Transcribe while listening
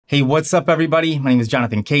Hey, what's up everybody? My name is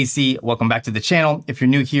Jonathan Casey. Welcome back to the channel. If you're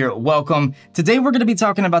new here, welcome. Today we're gonna be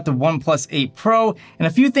talking about the OnePlus 8 Pro and a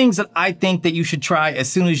few things that I think that you should try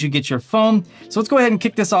as soon as you get your phone. So let's go ahead and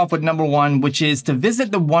kick this off with number one, which is to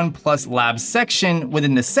visit the Oneplus Labs section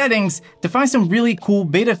within the settings to find some really cool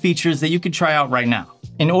beta features that you could try out right now.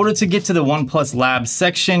 In order to get to the Oneplus Labs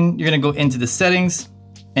section, you're gonna go into the settings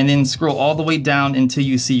and then scroll all the way down until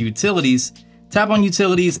you see utilities. Tap on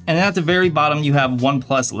utilities, and then at the very bottom, you have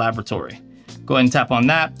Oneplus Laboratory. Go ahead and tap on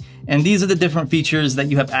that. And these are the different features that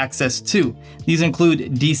you have access to. These include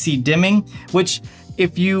DC dimming, which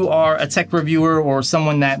if you are a tech reviewer or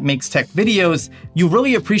someone that makes tech videos, you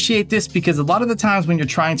really appreciate this because a lot of the times when you're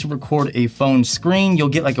trying to record a phone screen, you'll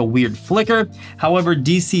get like a weird flicker. However,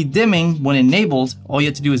 DC dimming, when enabled, all you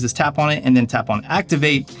have to do is just tap on it and then tap on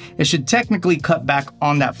activate. It should technically cut back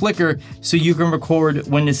on that flicker so you can record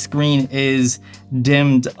when the screen is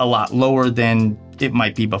dimmed a lot lower than it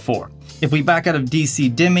might be before. If we back out of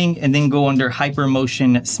DC dimming and then go under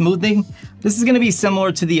hypermotion smoothing, this is gonna be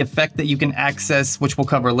similar to the effect that you can access, which we'll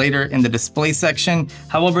cover later in the display section.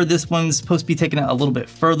 However, this one's supposed to be taking it a little bit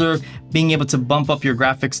further, being able to bump up your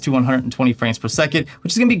graphics to 120 frames per second,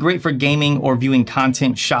 which is gonna be great for gaming or viewing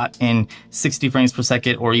content shot in 60 frames per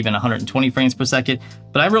second or even 120 frames per second.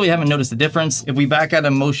 But I really haven't noticed a difference. If we back out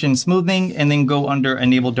of motion smoothing and then go under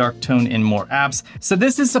enable dark tone in more apps. So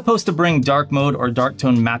this is supposed to bring dark mode or dark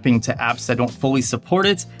tone mapping to apps that don't fully support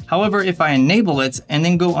it. However, if I enable it and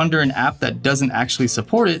then go under an app that doesn't actually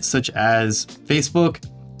support it, such as Facebook,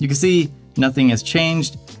 you can see nothing has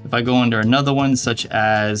changed. If I go under another one, such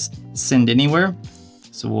as Send Anywhere,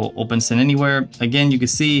 so we'll open Send Anywhere. Again, you can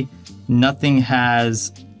see nothing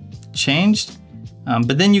has changed.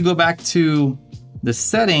 But then you go back to the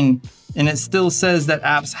setting and it still says that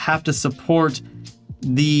apps have to support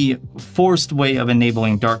the forced way of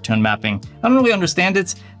enabling dark tone mapping. I don't really understand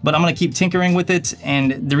it, but I'm gonna keep tinkering with it.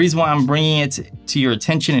 And the reason why I'm bringing it to your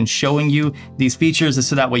attention and showing you these features is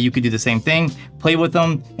so that way you could do the same thing, play with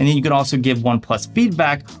them, and then you could also give OnePlus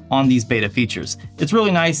feedback on these beta features. It's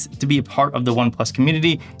really nice to be a part of the OnePlus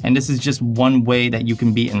community, and this is just one way that you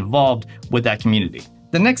can be involved with that community.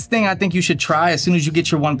 The next thing I think you should try as soon as you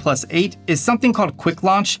get your OnePlus 8 is something called Quick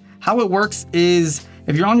Launch. How it works is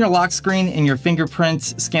if you're on your lock screen and your fingerprint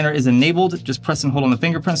scanner is enabled, just press and hold on the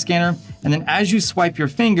fingerprint scanner. And then as you swipe your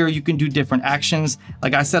finger, you can do different actions.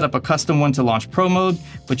 Like I set up a custom one to launch Pro mode,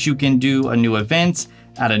 but you can do a new event,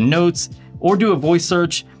 add a notes, or do a voice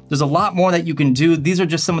search. There's a lot more that you can do. These are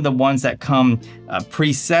just some of the ones that come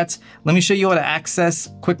preset. Let me show you how to access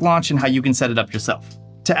Quick Launch and how you can set it up yourself.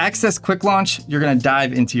 To access Quick Launch, you're gonna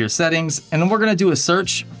dive into your settings and then we're gonna do a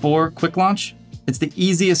search for Quick Launch. It's the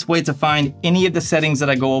easiest way to find any of the settings that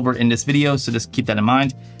I go over in this video, so just keep that in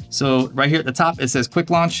mind. So right here at the top, it says Quick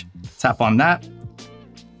Launch, tap on that,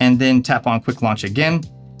 and then tap on Quick Launch again.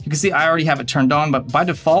 You can see I already have it turned on, but by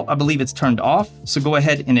default, I believe it's turned off. So go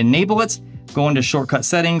ahead and enable it, go into shortcut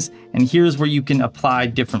settings, and here's where you can apply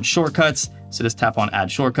different shortcuts. So just tap on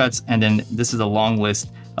Add Shortcuts, and then this is a long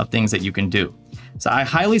list of things that you can do. So I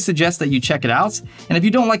highly suggest that you check it out. And if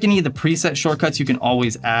you don't like any of the preset shortcuts, you can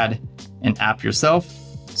always add an app yourself.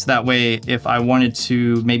 So that way, if I wanted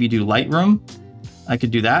to maybe do Lightroom, I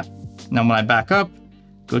could do that. Now when I back up,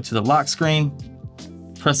 go to the lock screen,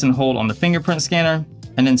 press and hold on the fingerprint scanner,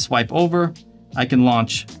 and then swipe over, I can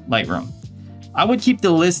launch Lightroom. I would keep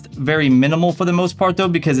the list very minimal for the most part though,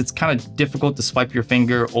 because it's kind of difficult to swipe your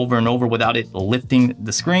finger over and over without it lifting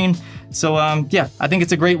the screen. So yeah, I think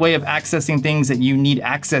it's a great way of accessing things that you need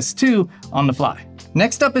access to on the fly.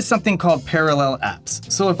 Next up is something called parallel apps.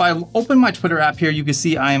 So if I open my Twitter app here, you can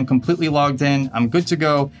see I am completely logged in, I'm good to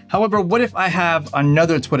go. However, what if I have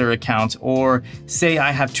another Twitter account or say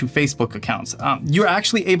I have two Facebook accounts? You're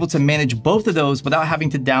actually able to manage both of those without having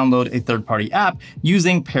to download a third-party app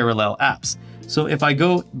using parallel apps. So if I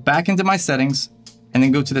go back into my settings and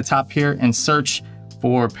then go to the top here and search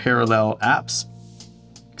for parallel apps,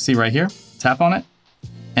 see right here, tap on it,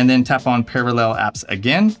 and then tap on parallel apps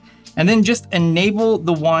again, and then just enable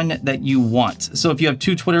the one that you want. So if you have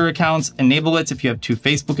two Twitter accounts, enable it. If you have two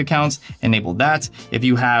Facebook accounts, enable that. If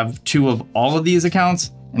you have two of all of these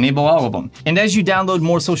accounts, enable all of them. And as you download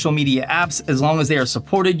more social media apps, as long as they are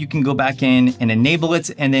supported, you can go back in and enable it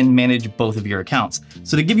and then manage both of your accounts.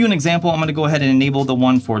 So to give you an example, I'm gonna go ahead and enable the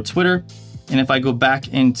one for Twitter. And if I go back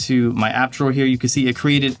into my app drawer here, you can see it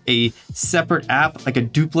created a separate app, like a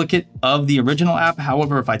duplicate of the original app.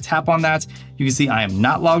 However, if I tap on that, you can see I am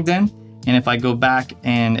not logged in. And if I go back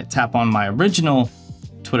and tap on my original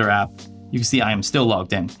Twitter app, you can see I am still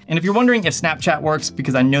logged in. And if you're wondering if Snapchat works,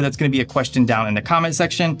 because I know that's gonna be a question down in the comment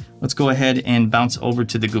section, let's go ahead and bounce over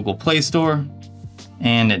to the Google Play Store.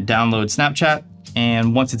 and download Snapchat.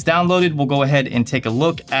 And once it's downloaded, we'll go ahead and take a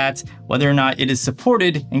look at whether or not it is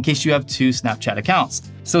supported in case you have 2 Snapchat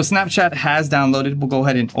accounts. So Snapchat has downloaded. We'll go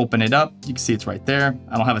ahead and open it up. You can see it's right there.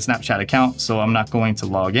 I don't have a Snapchat account, so I'm not going to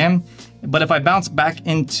log in. But if I bounce back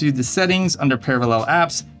into the settings under parallel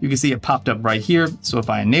apps, you can see it popped up right here. So if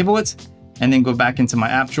I enable it and then go back into my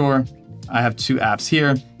app drawer, I have 2 apps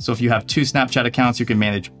here. So if you have 2 Snapchat accounts, you can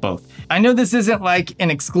manage both. I know this isn't like an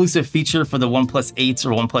exclusive feature for the OnePlus 8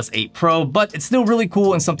 or OnePlus 8 Pro, but it's still really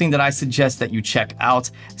cool and something that I suggest that you check out,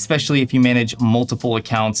 especially if you manage multiple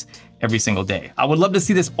accounts every single day. I would love to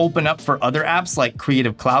see this open up for other apps like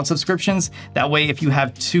Creative Cloud subscriptions. That way, if you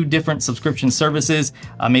have 2 different subscription services,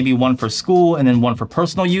 maybe one for school and then one for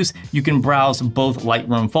personal use, you can browse both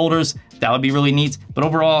Lightroom folders. That would be really neat. But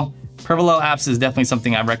overall, parallel apps is definitely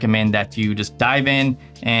something I recommend that you just dive in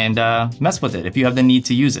and mess with it if you have the need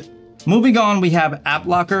to use it. Moving on, we have App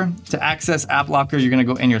Locker. To access App Locker, you're gonna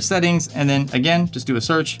go in your settings and then again, just do a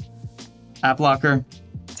search, App Locker,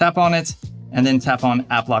 tap on it, and then tap on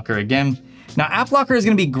App Locker again. Now, App Locker is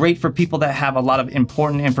gonna be great for people that have a lot of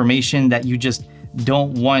important information that you just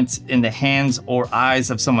don't want in the hands or eyes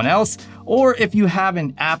of someone else, or if you have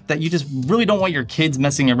an app that you just really don't want your kids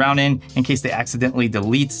messing around in case they accidentally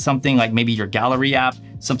delete something like maybe your gallery app,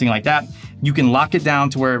 something like that, you can lock it down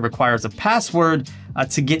to where it requires a password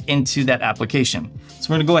to get into that application. So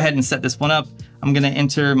we're gonna go ahead and set this one up. I'm gonna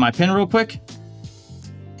enter my PIN real quick.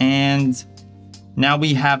 And now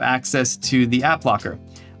we have access to the App Locker.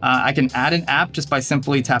 I can add an app just by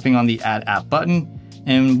simply tapping on the Add App button.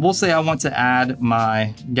 And we'll say I want to add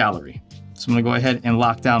my gallery. So I'm gonna go ahead and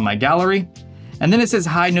lock down my gallery. And then it says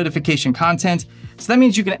hide notification content. So that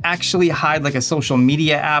means you can actually hide like a social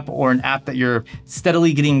media app or an app that you're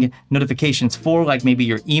steadily getting notifications for, like maybe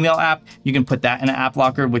your email app. You can put that in an App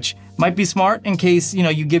Locker, which might be smart in case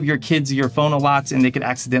you give your kids your phone a lot and they could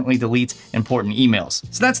accidentally delete important emails.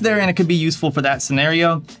 So that's there and it could be useful for that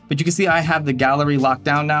scenario. But you can see I have the gallery locked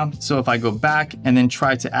down now. So if I go back and then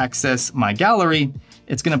try to access my gallery,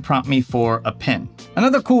 it's gonna prompt me for a PIN.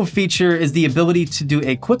 Another cool feature is the ability to do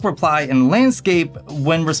a quick reply in landscape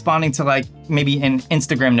when responding to like maybe an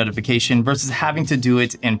Instagram notification versus having to do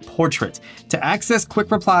it in portrait. To access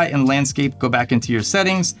quick reply in landscape, go back into your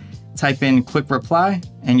settings, type in quick reply,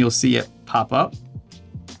 and you'll see it pop up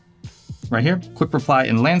right here. Quick reply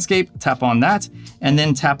in landscape, tap on that, and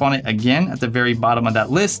then tap on it again at the very bottom of that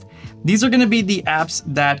list. These are gonna be the apps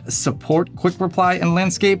that support quick reply in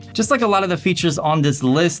landscape. Just like a lot of the features on this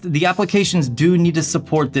list, the applications do need to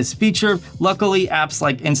support this feature. Luckily, apps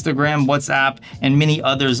like Instagram, WhatsApp, and many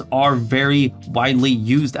others are very widely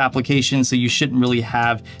used applications, so you shouldn't really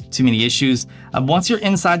have too many issues. Once you're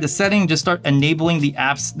inside the setting, just start enabling the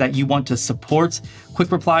apps that you want to support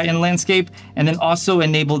quick reply in landscape, and then also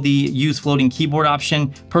enable the use floating keyboard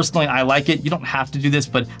option. Personally, I like it. You don't have to do this,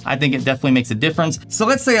 but I think it definitely makes a difference. So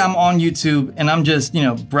let's say I'm on YouTube and I'm just,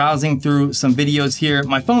 browsing through some videos here.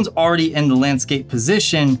 My phone's already in the landscape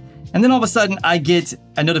position, and then all of a sudden I get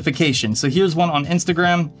a notification. So here's one on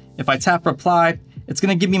Instagram. If I tap reply, it's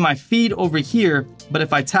gonna give me my feed over here, but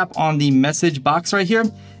if I tap on the message box right here,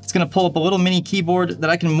 it's gonna pull up a little mini keyboard that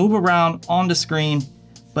I can move around on the screen,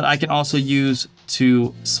 but I can also use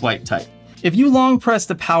to swipe type. If you long press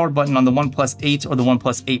the power button on the OnePlus 8 or the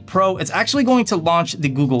OnePlus 8 Pro, it's actually going to launch the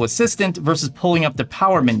Google Assistant versus pulling up the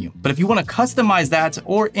power menu. But if you want to customize that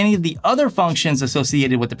or any of the other functions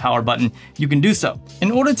associated with the power button, you can do so. In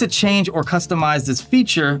order to change or customize this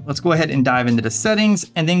feature, let's go ahead and dive into the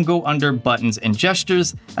settings and then go under buttons and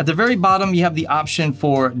gestures. At the very bottom, you have the option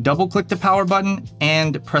for double click the power button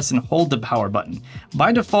and press and hold the power button.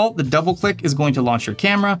 By default, the double click is going to launch your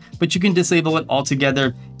camera, but you can disable it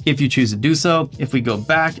altogether if you choose to do so. If we go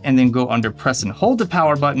back and then go under press and hold the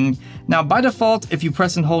power button. Now by default, if you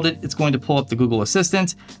press and hold it, it's going to pull up the Google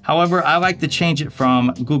Assistant. However, I like to change it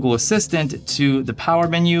from Google Assistant to the power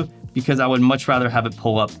menu because I would much rather have it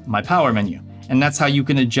pull up my power menu. And that's how you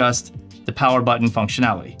can adjust the power button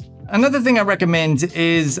functionality. Another thing I recommend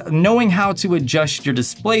is knowing how to adjust your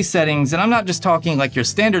display settings. And I'm not just talking like your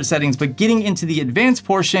standard settings, but getting into the advanced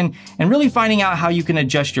portion and really finding out how you can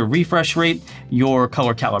adjust your refresh rate, your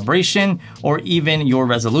color calibration, or even your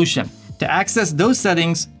resolution. To access those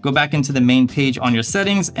settings, go back into the main page on your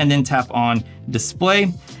settings and then tap on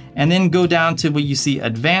display, and then go down to where you see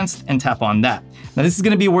advanced and tap on that. Now this is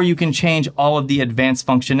gonna be where you can change all of the advanced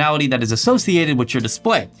functionality that is associated with your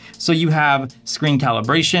display. So you have screen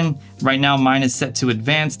calibration. Right now mine is set to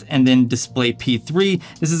advanced and then display P3.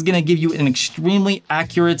 This is gonna give you an extremely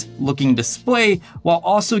accurate looking display while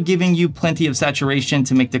also giving you plenty of saturation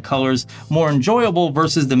to make the colors more enjoyable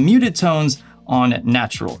versus the muted tones on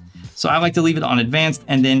natural. So I like to leave it on advanced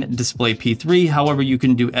and then display P3. However, you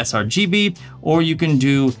can do sRGB or you can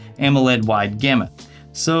do AMOLED wide gamut.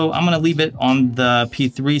 So I'm gonna leave it on the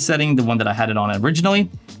P3 setting, the one that I had it on originally.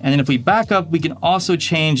 And then if we back up, we can also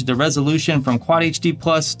change the resolution from Quad HD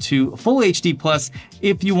Plus to Full HD Plus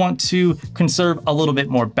if you want to conserve a little bit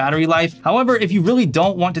more battery life. However, if you really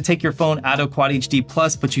don't want to take your phone out of Quad HD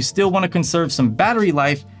Plus, but you still want to conserve some battery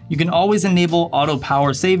life, you can always enable auto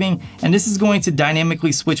power saving, and this is going to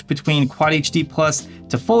dynamically switch between Quad HD Plus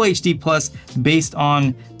to Full HD Plus based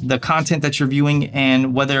on the content that you're viewing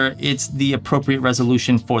and whether it's the appropriate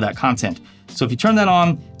resolution for that content. So if you turn that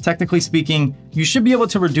on, technically speaking, you should be able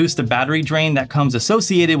to reduce the battery drain that comes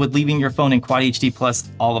associated with leaving your phone in Quad HD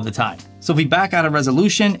Plus all of the time. So if we back out of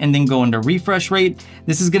resolution and then go into refresh rate,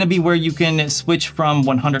 this is gonna be where you can switch from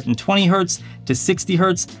 120 Hertz to 60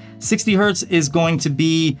 Hertz. 60 Hertz is going to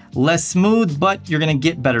be less smooth, but you're gonna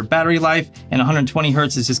get better battery life, and 120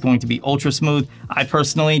 Hertz is just going to be ultra smooth. I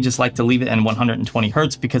personally just like to leave it in 120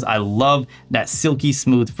 Hertz because I love that silky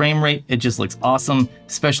smooth frame rate. It just looks awesome,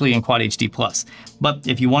 especially in Quad HD Plus. But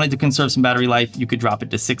if you wanted to conserve some battery life, you could drop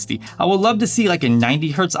it to 60. I would love to see like a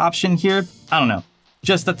 90 Hertz option here. I don't know,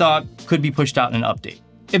 just a thought, could be pushed out in an update.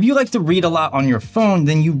 If you like to read a lot on your phone,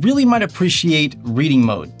 then you really might appreciate reading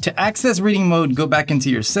mode. To access reading mode, go back into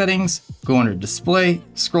your settings, go under display,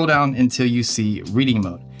 scroll down until you see reading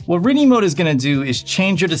mode. What reading mode is gonna do is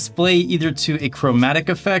change your display either to a chromatic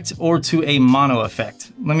effect or to a mono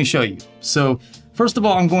effect. Let me show you. So first of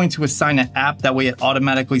all, I'm going to assign an app, that way it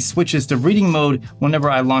automatically switches to reading mode whenever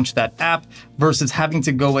I launch that app versus having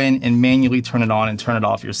to go in and manually turn it on and turn it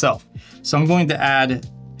off yourself. So I'm going to add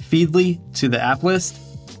Feedly to the app list,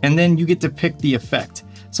 and then you get to pick the effect.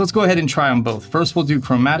 So let's go ahead and try them both. First, we'll do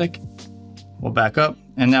chromatic, we'll back up,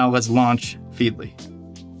 and now let's launch Feedly.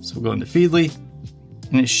 So we'll go into Feedly,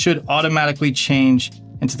 and it should automatically change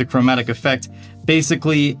into the chromatic effect.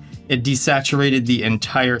 Basically, it desaturated the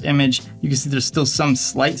entire image. You can see there's still some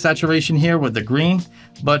slight saturation here with the green,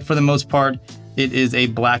 but for the most part, it is a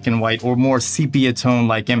black and white or more sepia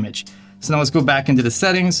tone-like image. So now let's go back into the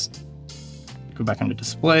settings, go back under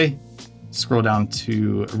display, scroll down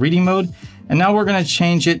to reading mode, and now we're gonna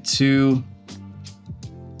change it to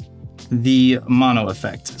the mono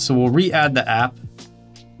effect. So we'll re-add the app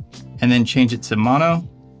and then change it to mono,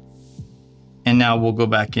 and now we'll go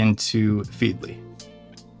back into Feedly.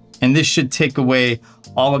 And this should take away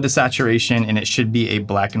all of the saturation and it should be a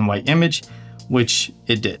black and white image, which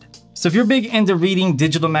it did. So if you're big into reading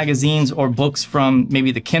digital magazines or books from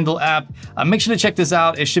maybe the Kindle app, make sure to check this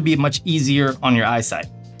out. It should be much easier on your eyesight.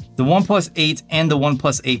 The OnePlus 8 and the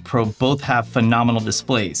OnePlus 8 Pro both have phenomenal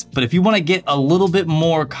displays, but if you want to get a little bit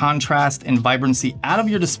more contrast and vibrancy out of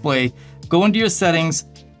your display, go into your settings,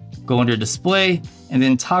 go under display, and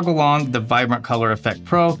then toggle on the Vibrant Color Effect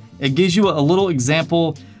Pro. It gives you a little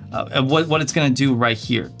example of what it's going to do right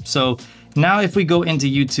here. So now if we go into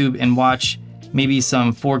YouTube and watch maybe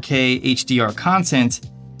some 4K HDR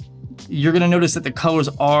content, you're going to notice that the colors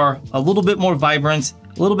are a little bit more vibrant,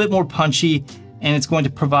 a little bit more punchy, and it's going to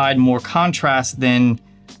provide more contrast than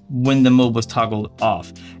when the mode was toggled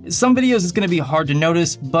off. Some videos it's going to be hard to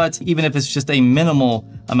notice, but even if it's just a minimal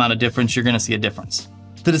amount of difference, you're going to see a difference.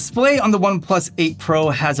 The display on the OnePlus 8 Pro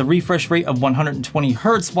has a refresh rate of 120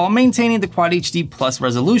 Hz while maintaining the Quad HD Plus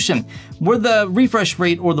resolution. Where the refresh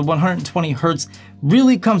rate or the 120 Hz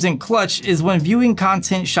really comes in clutch is when viewing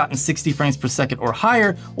content shot in 60 frames per second or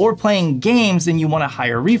higher, or playing games and you want a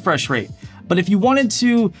higher refresh rate. But if you wanted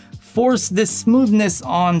to force this smoothness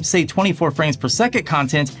on, say, 24 frames per second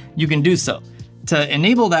content, you can do so. To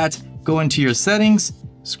enable that, go into your settings,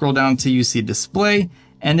 scroll down till you see display,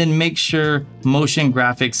 and then make sure motion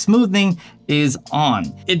graphics smoothing is on.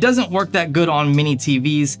 It doesn't work that good on mini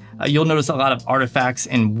TVs. You'll notice a lot of artifacts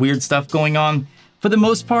and weird stuff going on. For the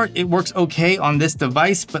most part, it works okay on this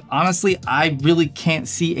device, but honestly, I really can't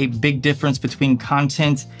see a big difference between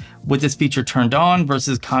content with this feature turned on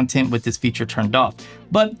versus content with this feature turned off.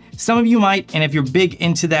 But some of you might, and if you're big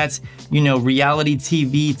into that, reality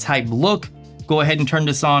TV type look, go ahead and turn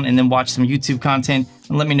this on and then watch some YouTube content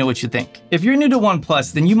and let me know what you think. If you're new to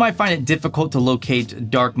OnePlus, then you might find it difficult to locate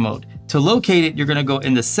dark mode. To locate it, you're gonna go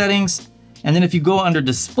into settings, and then if you go under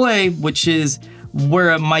display, which is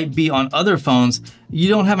where it might be on other phones, you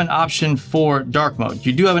don't have an option for dark mode.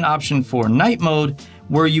 You do have an option for night mode,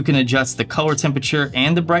 where you can adjust the color temperature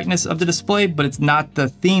and the brightness of the display, but it's not the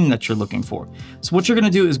theme that you're looking for. So what you're gonna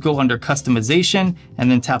do is go under customization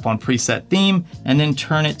and then tap on preset theme and then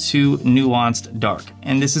turn it to nuanced dark.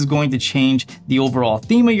 And this is going to change the overall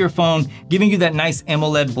theme of your phone, giving you that nice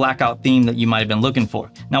AMOLED blackout theme that you might have been looking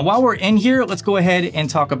for. Now, while we're in here, let's go ahead and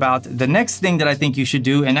talk about the next thing that I think you should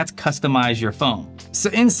do, and that's customize your phone. So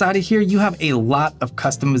inside of here, you have a lot of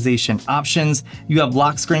customization options. You have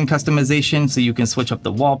lock screen customization, so you can switch up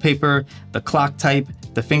the wallpaper, the clock type,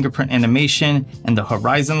 the fingerprint animation, and the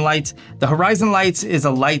horizon light. The horizon light is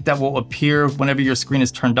a light that will appear whenever your screen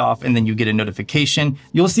is turned off and then you get a notification.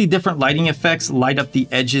 You'll see different lighting effects light up the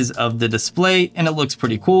edges of the display, and it looks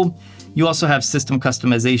pretty cool. You also have system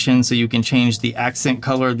customization, so you can change the accent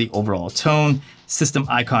color, the overall tone, system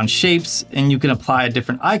icon shapes, and you can apply a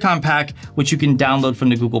different icon pack, which you can download from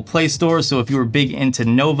the Google Play Store. So if you were big into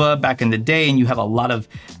Nova back in the day and you have a lot of,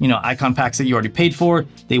 icon packs that you already paid for,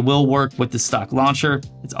 they will work with the stock launcher.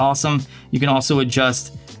 It's awesome. You can also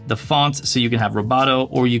adjust the font, so you can have Roboto,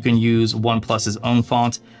 or you can use OnePlus's own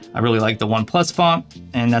font. I really like the OnePlus font,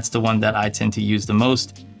 and that's the one that I tend to use the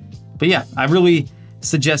most. But yeah, I really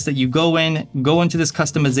suggest that you go into this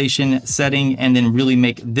customization setting and then really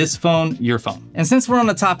make this phone your phone. And since we're on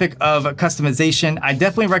the topic of customization, I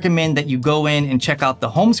definitely recommend that you go in and check out the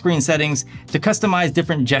home screen settings to customize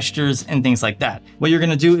different gestures and things like that. What you're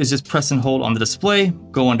gonna do is just press and hold on the display,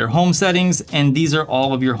 go under home settings, and these are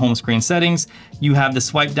all of your home screen settings. You have the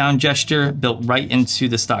swipe down gesture built right into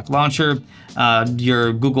the stock launcher,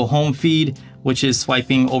 your Google Home feed, which is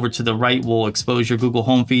swiping over to the right will expose your Google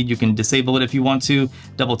Home feed. You can disable it if you want to,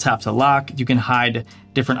 double tap to lock. You can hide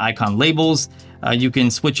different icon labels. You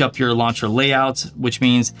can switch up your launcher layout, which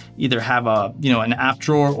means either have an app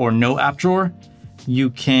drawer or no app drawer.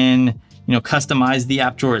 You can, customize the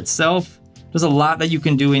app drawer itself. There's a lot that you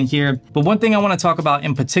can do in here, but one thing I want to talk about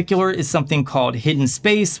in particular is something called hidden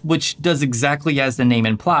space, which does exactly as the name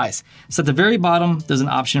implies. So at the very bottom, there's an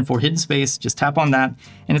option for hidden space. Just tap on that,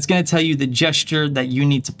 and it's going to tell you the gesture that you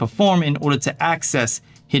need to perform in order to access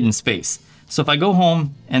hidden space. So if I go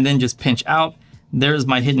home and then just pinch out, there's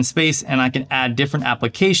my hidden space, and I can add different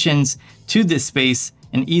applications to this space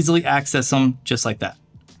and easily access them just like that.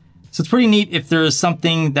 So it's pretty neat if there is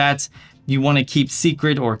something that you want to keep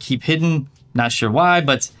secret or keep hidden. Not sure why,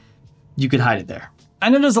 but you could hide it there. I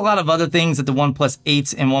know there's a lot of other things that the OnePlus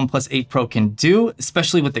 8 and OnePlus 8 Pro can do,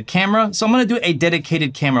 especially with the camera. So I'm gonna do a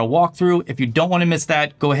dedicated camera walkthrough. If you don't wanna miss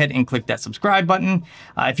that, go ahead and click that subscribe button.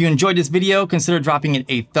 If you enjoyed this video, consider dropping it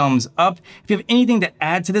a thumbs up. If you have anything to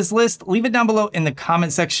add to this list, leave it down below in the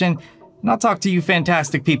comment section, and I'll talk to you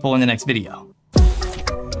fantastic people in the next video.